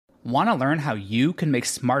Want to learn how you can make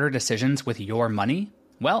smarter decisions with your money?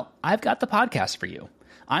 Well, I've got the podcast for you.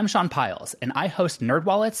 I'm Sean Piles, and I host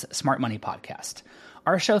NerdWallet's Smart Money Podcast.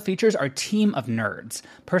 Our show features our team of nerds,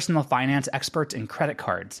 personal finance experts in credit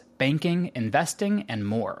cards, banking, investing, and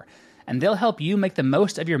more. And they'll help you make the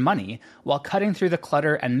most of your money while cutting through the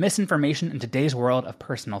clutter and misinformation in today's world of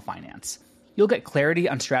personal finance. You'll get clarity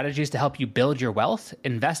on strategies to help you build your wealth,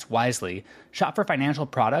 invest wisely, shop for financial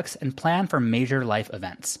products, and plan for major life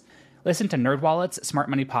events. Listen to NerdWallet's Smart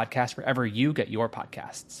Money Podcast wherever you get your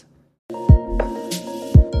podcasts.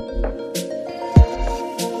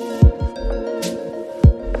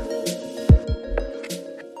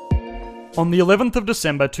 On the 11th of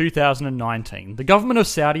December 2019, the government of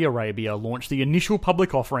Saudi Arabia launched the initial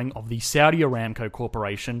public offering of the Saudi Aramco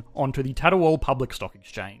Corporation onto the Tadawul Public Stock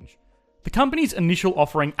Exchange. The company's initial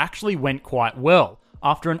offering actually went quite well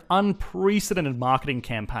after an unprecedented marketing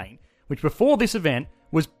campaign, which before this event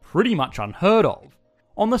was pretty much unheard of.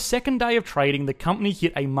 On the second day of trading, the company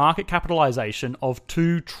hit a market capitalization of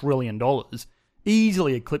 $2 trillion,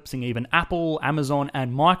 easily eclipsing even Apple, Amazon,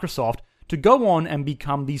 and Microsoft to go on and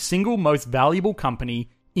become the single most valuable company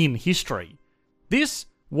in history. This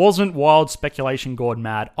wasn't wild speculation gone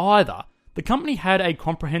mad either. The company had a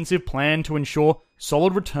comprehensive plan to ensure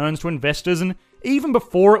solid returns to investors, and even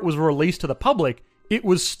before it was released to the public, it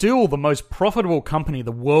was still the most profitable company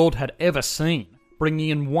the world had ever seen, bringing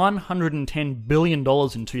in $110 billion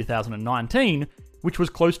in 2019, which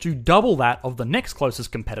was close to double that of the next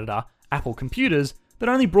closest competitor, Apple Computers, that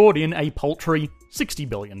only brought in a paltry $60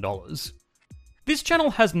 billion. This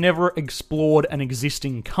channel has never explored an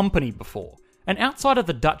existing company before, and outside of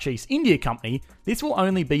the Dutch East India Company, this will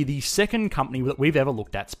only be the second company that we've ever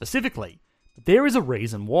looked at specifically. But there is a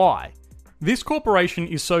reason why. This corporation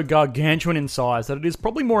is so gargantuan in size that it is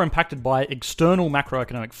probably more impacted by external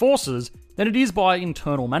macroeconomic forces than it is by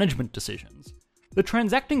internal management decisions. The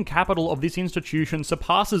transacting capital of this institution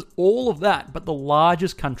surpasses all of that but the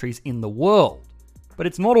largest countries in the world. But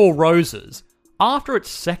it's not all roses. After its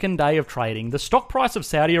second day of trading, the stock price of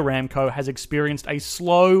Saudi Aramco has experienced a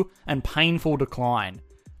slow and painful decline.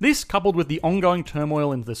 This, coupled with the ongoing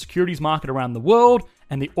turmoil in the securities market around the world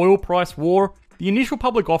and the oil price war, the initial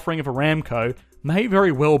public offering of Aramco may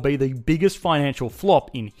very well be the biggest financial flop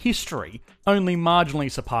in history, only marginally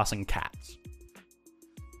surpassing Cats.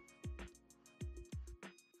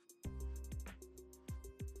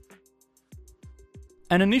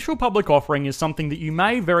 An initial public offering is something that you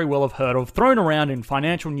may very well have heard of thrown around in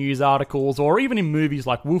financial news articles or even in movies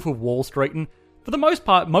like Wolf of Wall Street, and for the most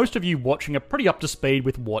part, most of you watching are pretty up to speed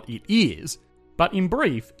with what it is. But in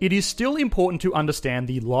brief, it is still important to understand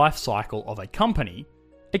the life cycle of a company.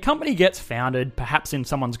 A company gets founded, perhaps in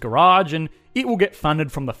someone's garage, and it will get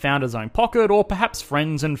funded from the founder's own pocket, or perhaps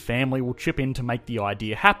friends and family will chip in to make the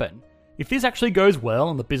idea happen. If this actually goes well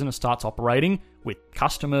and the business starts operating with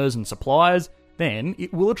customers and suppliers, then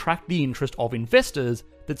it will attract the interest of investors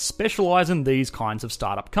that specialize in these kinds of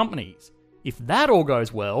startup companies. If that all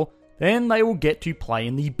goes well, then they will get to play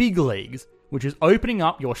in the big leagues, which is opening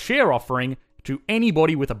up your share offering to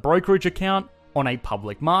anybody with a brokerage account on a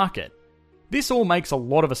public market. This all makes a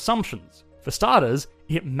lot of assumptions. For starters,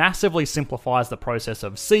 it massively simplifies the process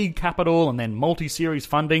of seed capital and then multi-series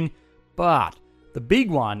funding, but the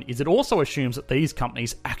big one is it also assumes that these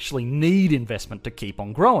companies actually need investment to keep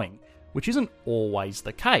on growing, which isn't always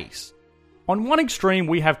the case. On one extreme,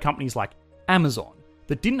 we have companies like Amazon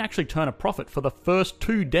that didn't actually turn a profit for the first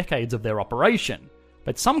 2 decades of their operation,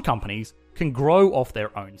 but some companies can grow off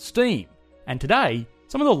their own steam. And today,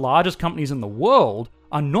 some of the largest companies in the world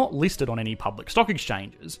are not listed on any public stock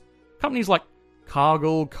exchanges. Companies like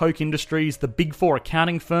Cargill, Koch Industries, the Big Four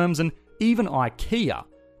accounting firms, and even IKEA,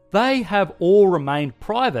 they have all remained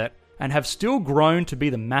private and have still grown to be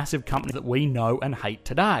the massive company that we know and hate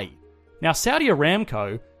today. Now, Saudi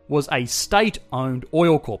Aramco was a state-owned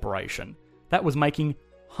oil corporation that was making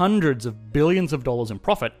hundreds of billions of dollars in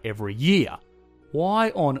profit every year. Why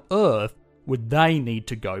on earth would they need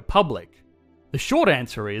to go public? The short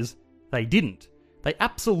answer is, they didn't. They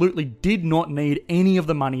absolutely did not need any of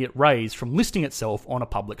the money it raised from listing itself on a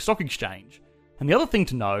public stock exchange. And the other thing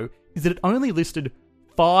to know is that it only listed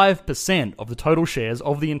 5% of the total shares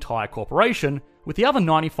of the entire corporation, with the other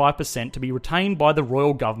 95% to be retained by the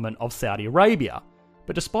royal government of Saudi Arabia.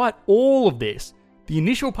 But despite all of this, the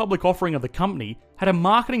initial public offering of the company had a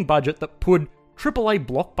marketing budget that put AAA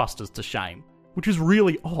blockbusters to shame, which is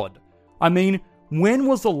really odd. I mean, when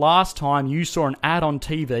was the last time you saw an ad on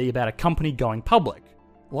TV about a company going public?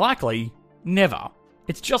 Likely, never.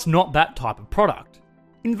 It's just not that type of product.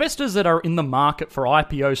 Investors that are in the market for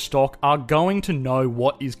IPO stock are going to know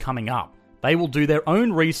what is coming up, They will do their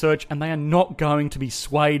own research and they are not going to be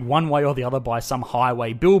swayed one way or the other by some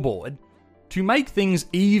highway billboard. To make things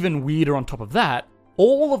even weirder on top of that,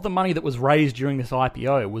 all of the money that was raised during this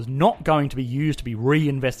IPO was not going to be used to be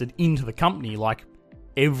reinvested into the company like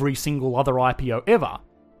every single other IPO ever.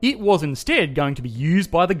 It was instead going to be used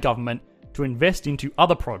by the government to invest into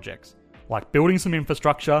other projects, like building some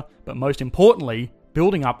infrastructure, but most importantly,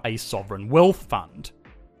 building up a sovereign wealth fund.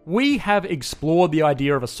 We have explored the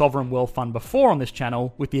idea of a sovereign wealth fund before on this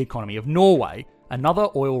channel with the economy of Norway, another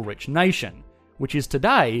oil-rich nation, which is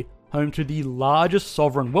today home to the largest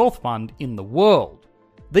sovereign wealth fund in the world.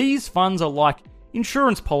 These funds are like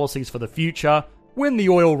insurance policies for the future when the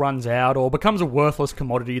oil runs out or becomes a worthless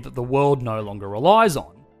commodity that the world no longer relies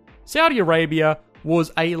on. Saudi Arabia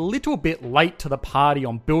was a little bit late to the party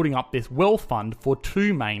on building up this wealth fund for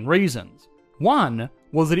two main reasons. One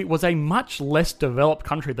was that it was a much less developed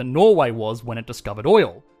country than Norway was when it discovered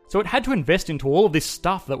oil, so it had to invest into all of this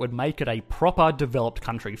stuff that would make it a proper developed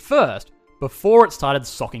country first, before it started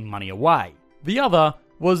socking money away. The other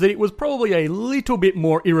was that it was probably a little bit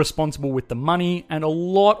more irresponsible with the money, and a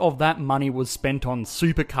lot of that money was spent on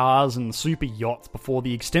supercars and super yachts before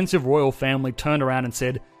the extensive royal family turned around and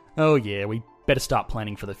said, "Oh yeah, we better start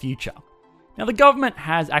planning for the future." Now, the government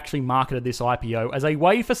has actually marketed this IPO as a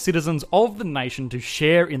way for citizens of the nation to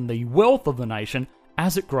share in the wealth of the nation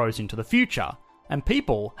as it grows into the future, and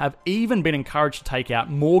people have even been encouraged to take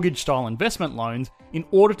out mortgage-style investment loans in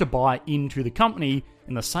order to buy into the company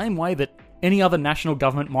in the same way that any other national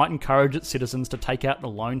government might encourage its citizens to take out the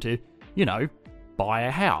loan to, buy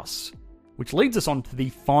a house. Which leads us on to the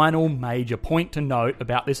final major point to note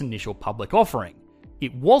about this initial public offering.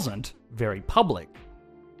 It wasn't very public.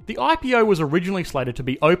 The IPO was originally slated to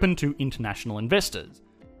be open to international investors,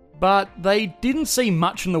 but they didn't see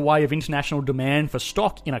much in the way of international demand for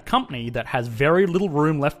stock in a company that has very little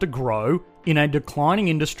room left to grow, in a declining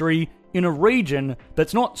industry, in a region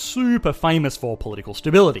that's not super famous for political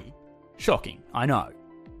stability. Shocking, I know.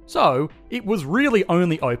 So, it was really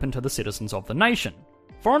only open to the citizens of the nation.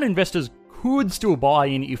 Foreign investors could still buy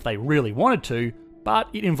in if they really wanted to, but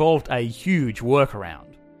it involved a huge workaround.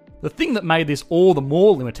 The thing that made this all the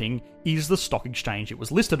more limiting is the stock exchange it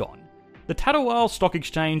was listed on. The Tadawul Stock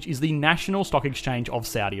Exchange is the national stock exchange of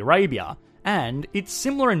Saudi Arabia, and it's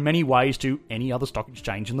similar in many ways to any other stock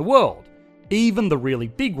exchange in the world. Even the really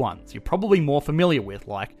big ones you're probably more familiar with,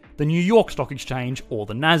 like the New York Stock Exchange or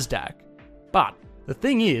the Nasdaq. But the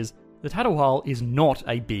thing is, the Tadawul is not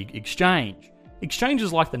a big exchange.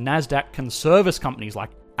 Exchanges like the Nasdaq can service companies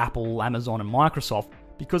like Apple, Amazon, and Microsoft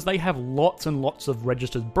because they have lots and lots of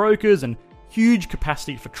registered brokers and huge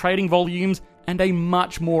capacity for trading volumes and a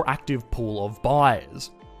much more active pool of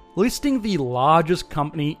buyers. Listing the largest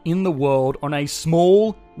company in the world on a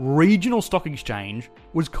small, regional stock exchange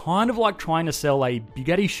was kind of like trying to sell a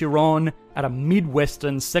Bugatti Chiron at a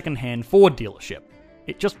Midwestern second-hand Ford dealership.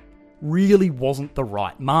 It just really wasn't the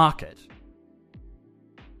right market.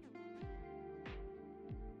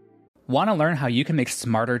 Want to learn how you can make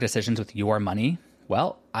smarter decisions with your money?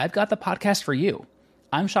 Well, I've got the podcast for you.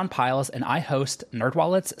 I'm Sean Piles, and I host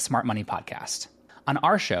NerdWallet's Smart Money Podcast. On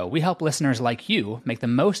our show, we help listeners like you make the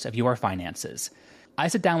most of your finances. I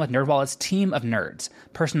sit down with NerdWallet's team of nerds,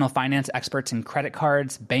 personal finance experts in credit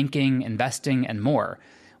cards, banking, investing, and more.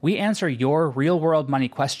 We answer your real-world money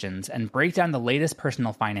questions and break down the latest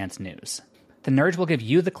personal finance news. The nerds will give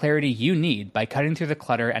you the clarity you need by cutting through the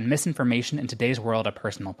clutter and misinformation in today's world of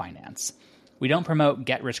personal finance. We don't promote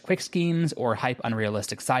get-rich-quick schemes or hype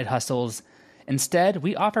unrealistic side hustles. Instead,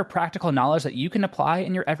 we offer practical knowledge that you can apply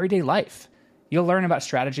in your everyday life. You'll learn about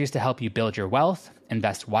strategies to help you build your wealth,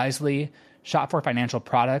 invest wisely, shop for financial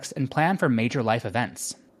products, and plan for major life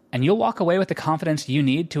events. And you'll walk away with the confidence you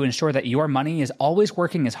need to ensure that your money is always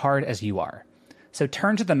working as hard as you are. So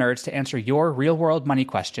turn to the nerds to answer your real-world money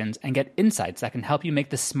questions and get insights that can help you make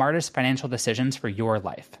the smartest financial decisions for your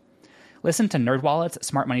life. Listen to NerdWallet's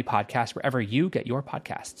Smart Money Podcast wherever you get your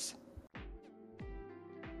podcasts.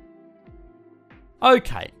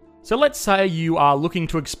 Okay, so let's say you are looking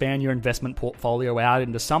to expand your investment portfolio out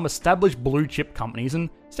into some established blue chip companies and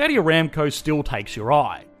Saudi Aramco still takes your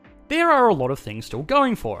eye. There are a lot of things still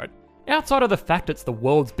going for it. Outside of the fact it's the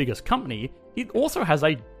world's biggest company, it also has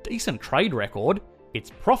a decent trade record,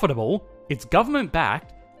 it's profitable, it's government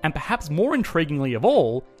backed, and perhaps more intriguingly of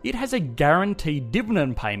all, it has a guaranteed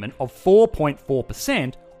dividend payment of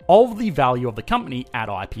 4.4% of the value of the company at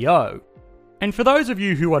IPO. And for those of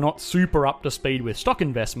you who are not super up to speed with stock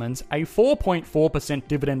investments, a 4.4%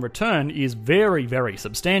 dividend return is very, very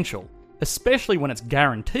substantial, especially when it's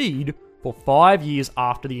guaranteed for 5 years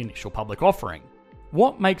after the initial public offering.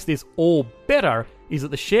 What makes this all better is that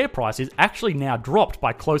the share price is actually now dropped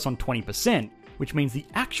by close on 20%, which means the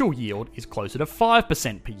actual yield is closer to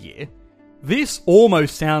 5% per year. This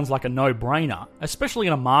almost sounds like a no-brainer, especially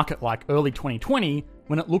in a market like early 2020,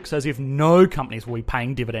 when it looks as if no companies will be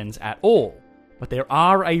paying dividends at all. But there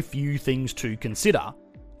are a few things to consider.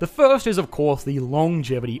 The first is, of course, the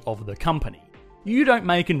longevity of the company. You don't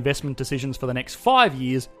make investment decisions for the next 5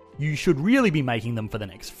 years, you should really be making them for the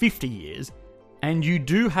next 50 years. And you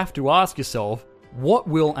do have to ask yourself, what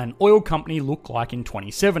will an oil company look like in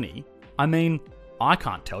 2070? I mean, I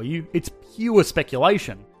can't tell you, it's pure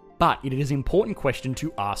speculation, but it is an important question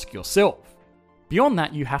to ask yourself. Beyond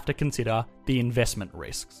that, you have to consider the investment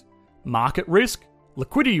risks. Market risk,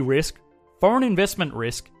 liquidity risk, foreign investment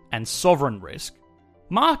risk, and sovereign risk.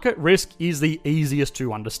 Market risk is the easiest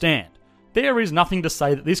to understand. There is nothing to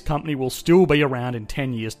say that this company will still be around in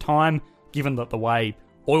 10 years' time, given that the way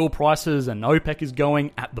oil prices and OPEC is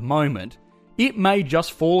going at the moment. It may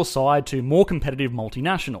just fall aside to more competitive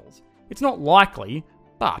multinationals. It's not likely,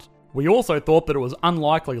 but we also thought that it was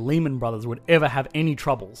unlikely Lehman Brothers would ever have any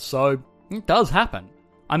troubles, so it does happen.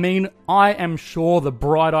 I mean, I am sure the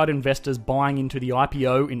bright-eyed investors buying into the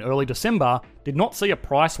IPO in early December did not see a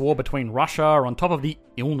price war between Russia on top of the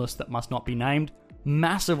illness that must not be named,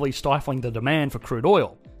 massively stifling the demand for crude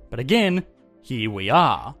oil. But again, here we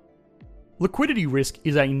are. Liquidity risk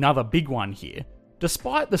is another big one here.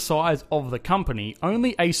 Despite the size of the company,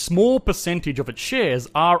 only a small percentage of its shares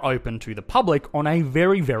are open to the public on a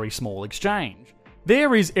very, very small exchange.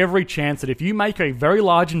 There is every chance that if you make a very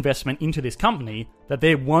large investment into this company, that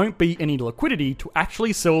there won't be any liquidity to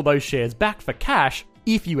actually sell those shares back for cash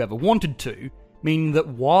if you ever wanted to, meaning that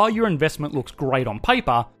while your investment looks great on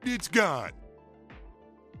paper, it's gone.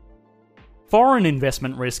 Foreign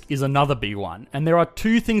investment risk is another big one, and there are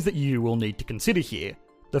two things that you will need to consider here.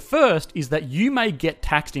 The first is that you may get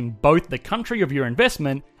taxed in both the country of your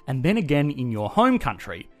investment and then again in your home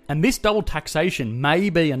country, and this double taxation may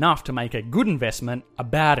be enough to make a good investment a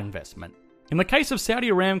bad investment. In the case of Saudi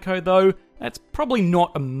Aramco though, that's probably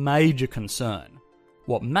not a major concern.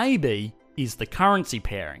 What may be is the currency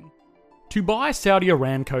pairing. To buy Saudi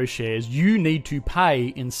Aramco shares, you need to pay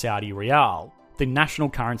in Saudi Riyal, the national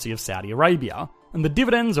currency of Saudi Arabia, and the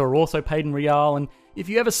dividends are also paid in Riyal, and if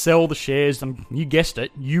you ever sell the shares, then you guessed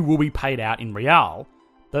it, you will be paid out in Riyal.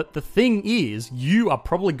 The thing is, you are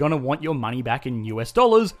probably going to want your money back in US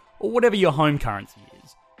dollars or whatever your home currency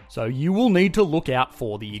is. So you will need to look out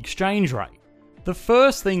for the exchange rate. The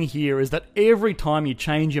first thing here is that every time you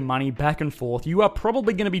change your money back and forth, you are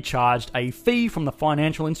probably going to be charged a fee from the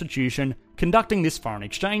financial institution conducting this foreign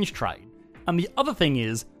exchange trade. And the other thing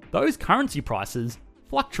is, those currency prices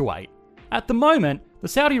fluctuate. At the moment, the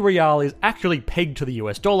Saudi Riyal is actually pegged to the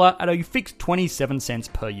US dollar at a fixed 27 cents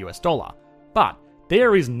per US dollar. But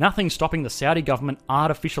there is nothing stopping the Saudi government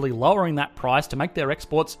artificially lowering that price to make their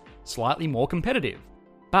exports slightly more competitive,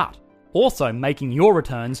 but also making your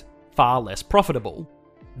returns far less profitable.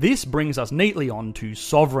 This brings us neatly on to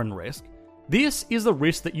sovereign risk. This is the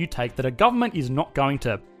risk that you take that a government is not going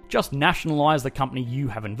to just nationalise the company you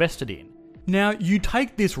have invested in. Now, you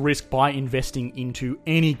take this risk by investing into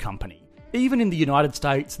any company. Even in the United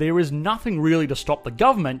States, there is nothing really to stop the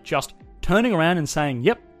government just turning around and saying,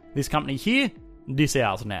 yep, this company here, this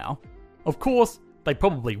ours now. Of course, they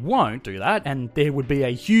probably won't do that, and there would be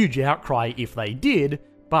a huge outcry if they did,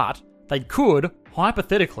 but they could,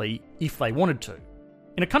 hypothetically, if they wanted to.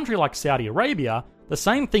 In a country like Saudi Arabia, the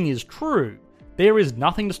same thing is true. There is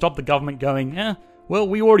nothing to stop the government going, well,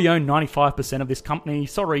 we already own 95% of this company,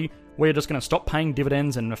 sorry, we're just going to stop paying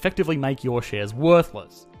dividends and effectively make your shares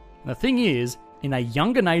worthless. And the thing is, in a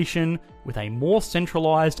younger nation with a more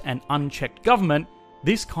centralised and unchecked government,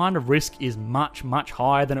 this kind of risk is much, much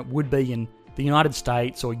higher than it would be in the United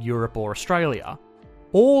States or Europe or Australia.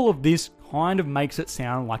 All of this kind of makes it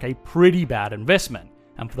sound like a pretty bad investment,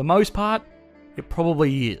 and for the most part, it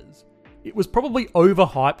probably is. It was probably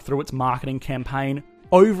overhyped through its marketing campaign,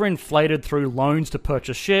 overinflated through loans to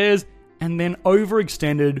purchase shares, and then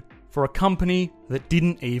overextended for a company that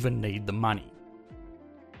didn't even need the money.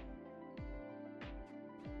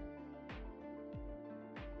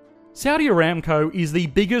 Saudi Aramco is the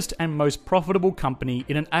biggest and most profitable company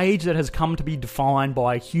in an age that has come to be defined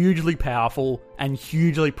by hugely powerful and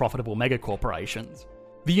hugely profitable megacorporations.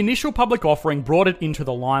 The initial public offering brought it into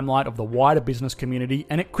the limelight of the wider business community,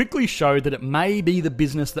 and it quickly showed that it may be the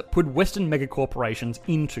business that put Western megacorporations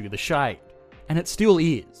into the shade. And it still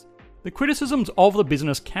is. The criticisms of the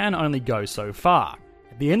business can only go so far.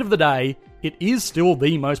 At the end of the day, it is still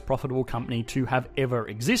the most profitable company to have ever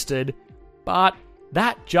existed, but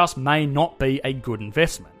that just may not be a good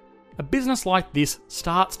investment. a business like this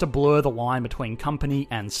starts to blur the line between company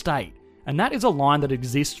and state, and that is a line that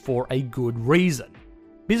exists for a good reason.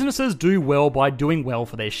 Businesses do well by doing well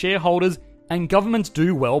for their shareholders, and governments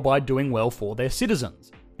do well by doing well for their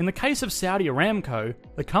citizens. In the case of Saudi Aramco,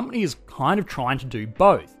 the company is kind of trying to do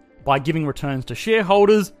both, by giving returns to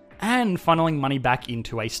shareholders and funneling money back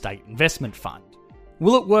into a state investment fund.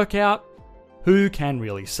 Will it work out? Who can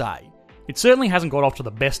really say? It certainly hasn't got off to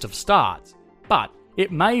the best of starts, but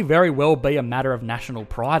it may very well be a matter of national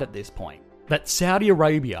pride at this point, that Saudi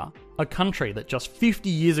Arabia, a country that just 50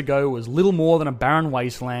 years ago was little more than a barren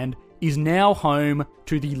wasteland, is now home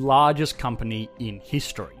to the largest company in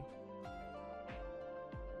history.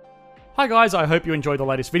 Hi guys, I hope you enjoyed the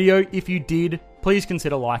latest video. If you did, please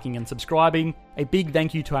consider liking and subscribing. A big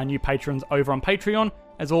thank you to our new patrons over on Patreon.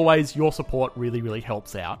 As always, your support really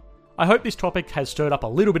helps out. I hope this topic has stirred up a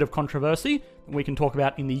little bit of controversy that we can talk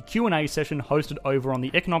about in the Q&A session hosted over on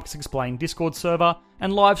the Economics Explained Discord server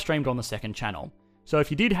and live streamed on the second channel. So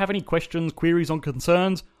if you did have any questions, queries or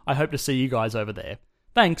concerns, I hope to see you guys over there.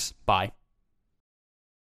 Thanks, bye.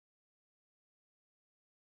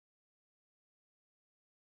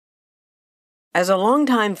 As a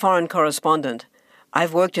long-time foreign correspondent,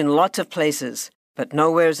 I've worked in lots of places, but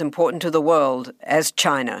nowhere as important to the world as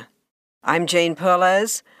China. I'm Jane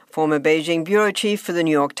Perlez, former Beijing bureau chief for the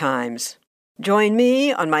New York Times. Join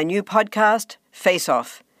me on my new podcast, Face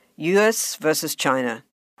Off, US versus China,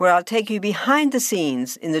 where I'll take you behind the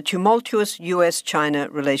scenes in the tumultuous US-China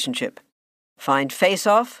relationship. Find Face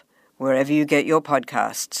Off wherever you get your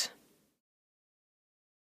podcasts.